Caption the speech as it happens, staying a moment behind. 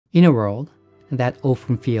In a world that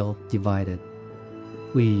often feels divided,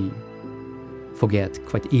 we forget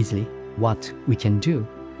quite easily what we can do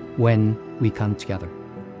when we come together.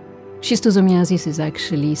 Schistosomiasis is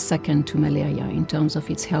actually second to malaria in terms of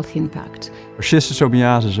its health impact.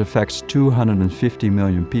 Schistosomiasis affects 250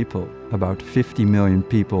 million people. About 50 million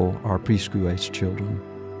people are preschool-aged children.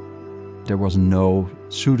 There was no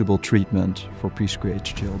suitable treatment for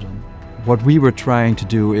preschool-aged children. What we were trying to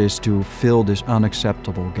do is to fill this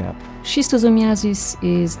unacceptable gap. Schistosomiasis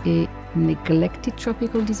is a neglected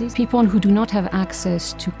tropical disease. People who do not have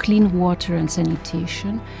access to clean water and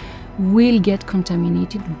sanitation will get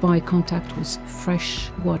contaminated by contact with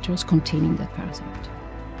fresh waters containing that parasite.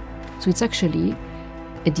 So it's actually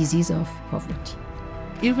a disease of poverty.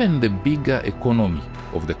 Even the bigger economy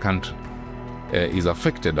of the country is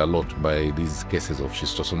affected a lot by these cases of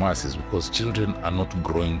schistosomiasis because children are not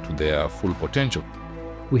growing to their full potential.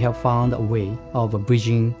 We have found a way of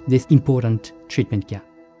bridging this important treatment gap.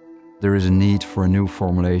 There is a need for a new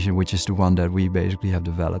formulation, which is the one that we basically have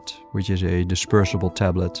developed, which is a dispersible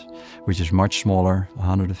tablet, which is much smaller,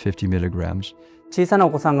 150 milligrams. 小さな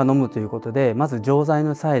お子さんが飲むということで、まず錠剤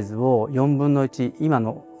のサイズを4分の1、今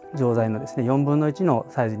の錠剤のですね、4分の1の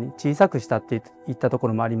サイズに小さくしたっていったとこ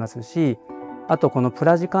ろもありますし、あとこのプ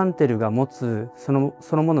ラジカンテルが持つその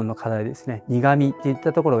ものの課題ですね、苦味っていっ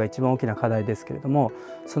たところが一番大きな課題ですけれども、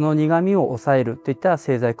その苦味を抑えるといった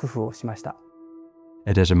製剤工夫をしました。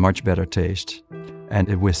It has a much better taste, and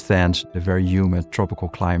it withstands the very humid tropical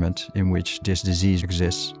climate in which this disease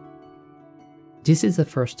exists. This is the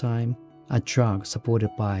first time a drug supported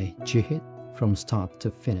by GHIT from start to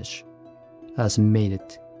finish has made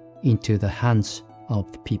it into the hands of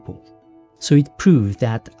the people. So it proves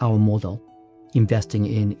that our model, investing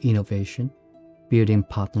in innovation, building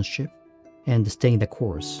partnership, and staying the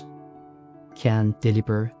course, can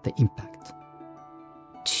deliver the impact.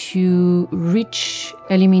 To reach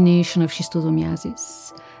elimination of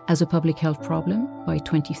schistosomiasis as a public health problem by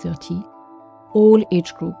 2030, all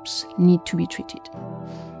age groups need to be treated.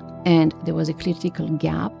 And there was a critical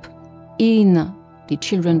gap in the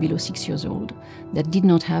children below 6 years old that did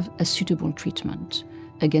not have a suitable treatment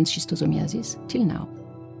against schistosomiasis till now.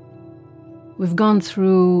 We've gone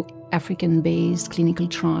through African-based clinical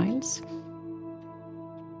trials.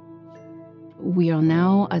 We are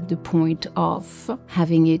now at the point of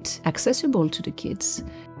having it accessible to the kids.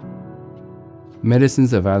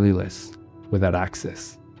 Medicines are valueless without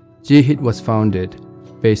access. GHIT was founded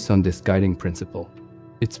based on this guiding principle.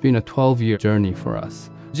 It's been a 12-year journey for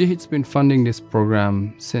us. GHIT's been funding this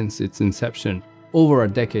program since its inception, over a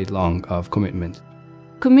decade long of commitment.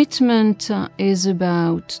 Commitment is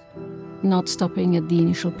about not stopping at the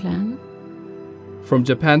initial plan. From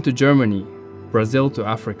Japan to Germany, Brazil to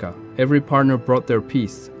Africa, every partner brought their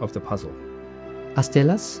piece of the puzzle.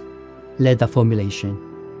 Astellas led the formulation.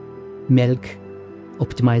 Merck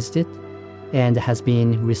optimized it and has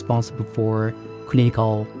been responsible for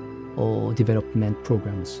clinical or development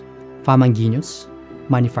programs. Pharmagenius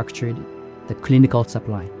manufactured the clinical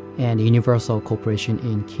supply, and Universal Corporation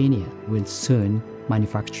in Kenya will soon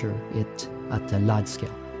manufacture it at a large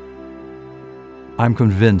scale. I'm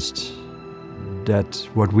convinced that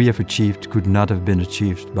what we have achieved could not have been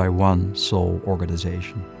achieved by one sole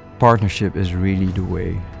organization. Partnership is really the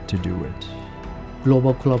way to do it.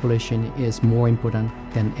 Global collaboration is more important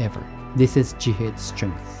than ever. This is GHIT's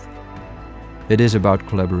strength. It is about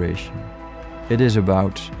collaboration. It is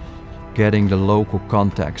about getting the local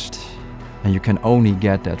context, and you can only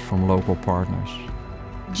get that from local partners.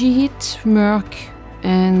 GHIT, Merck,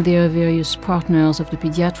 and their various partners of the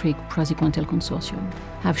Pediatric Praziquantel Consortium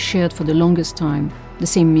have shared for the longest time the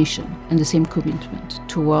same mission and the same commitment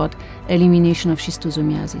toward elimination of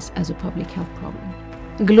schistosomiasis as a public health problem.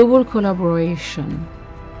 Global collaboration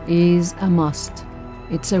is a must.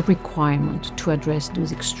 It's a requirement to address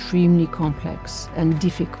those extremely complex and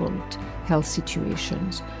difficult health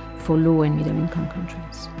situations for low and middle income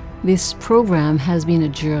countries. This program has been a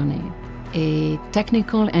journey, a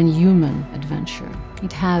technical and human adventure.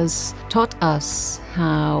 It has taught us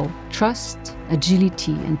how trust,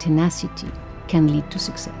 agility, and tenacity can lead to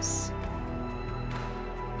success.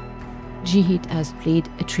 GHIT has played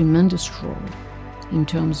a tremendous role in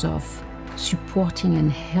terms of supporting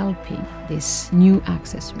and helping this new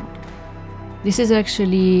access model. This is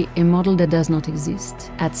actually a model that does not exist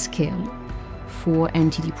at scale for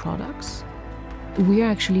NTD products. We are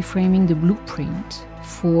actually framing the blueprint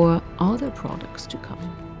for other products to come.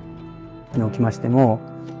 におきましても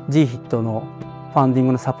GHIT のファンディン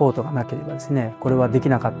グのサポートがなければですね、これはでき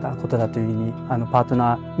なかったことだというふうにパート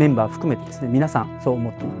ナーメンバー含めてですね、皆さんそう思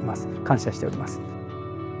っています。感謝しております。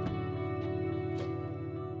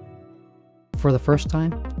For the first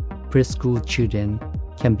time, preschool children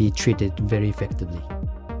can be treated very effectively.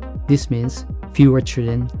 This means fewer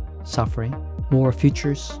children suffering, more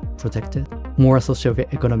futures protected, more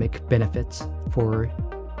socio-economic benefits for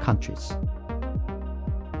countries.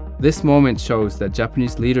 This moment shows that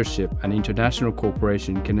Japanese leadership and international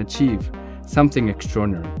cooperation can achieve something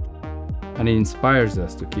extraordinary, and it inspires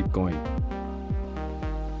us to keep going.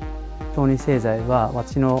 小児製剤は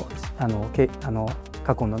私の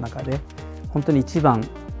過去の中で本当に一番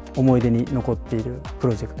思い出に残っているプ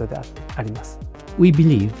ロジェクトであります。We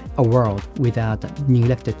believe a world without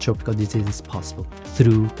neglected tropical disease is possible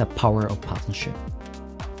through the power of partnership.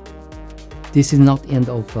 This is not the end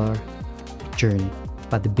of a journey,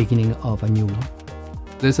 but the beginning of a new one.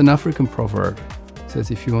 There's an African proverb that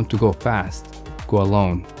says if you want to go fast, go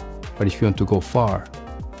alone, but if you want to go far,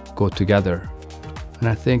 go together. And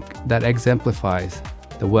I think that exemplifies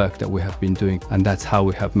the work that we have been doing, and that's how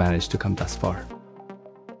we have managed to come thus far.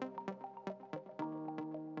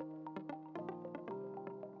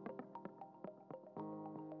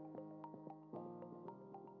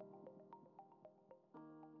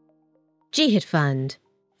 GHIT Fund.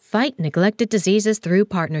 Fight neglected diseases through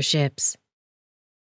partnerships.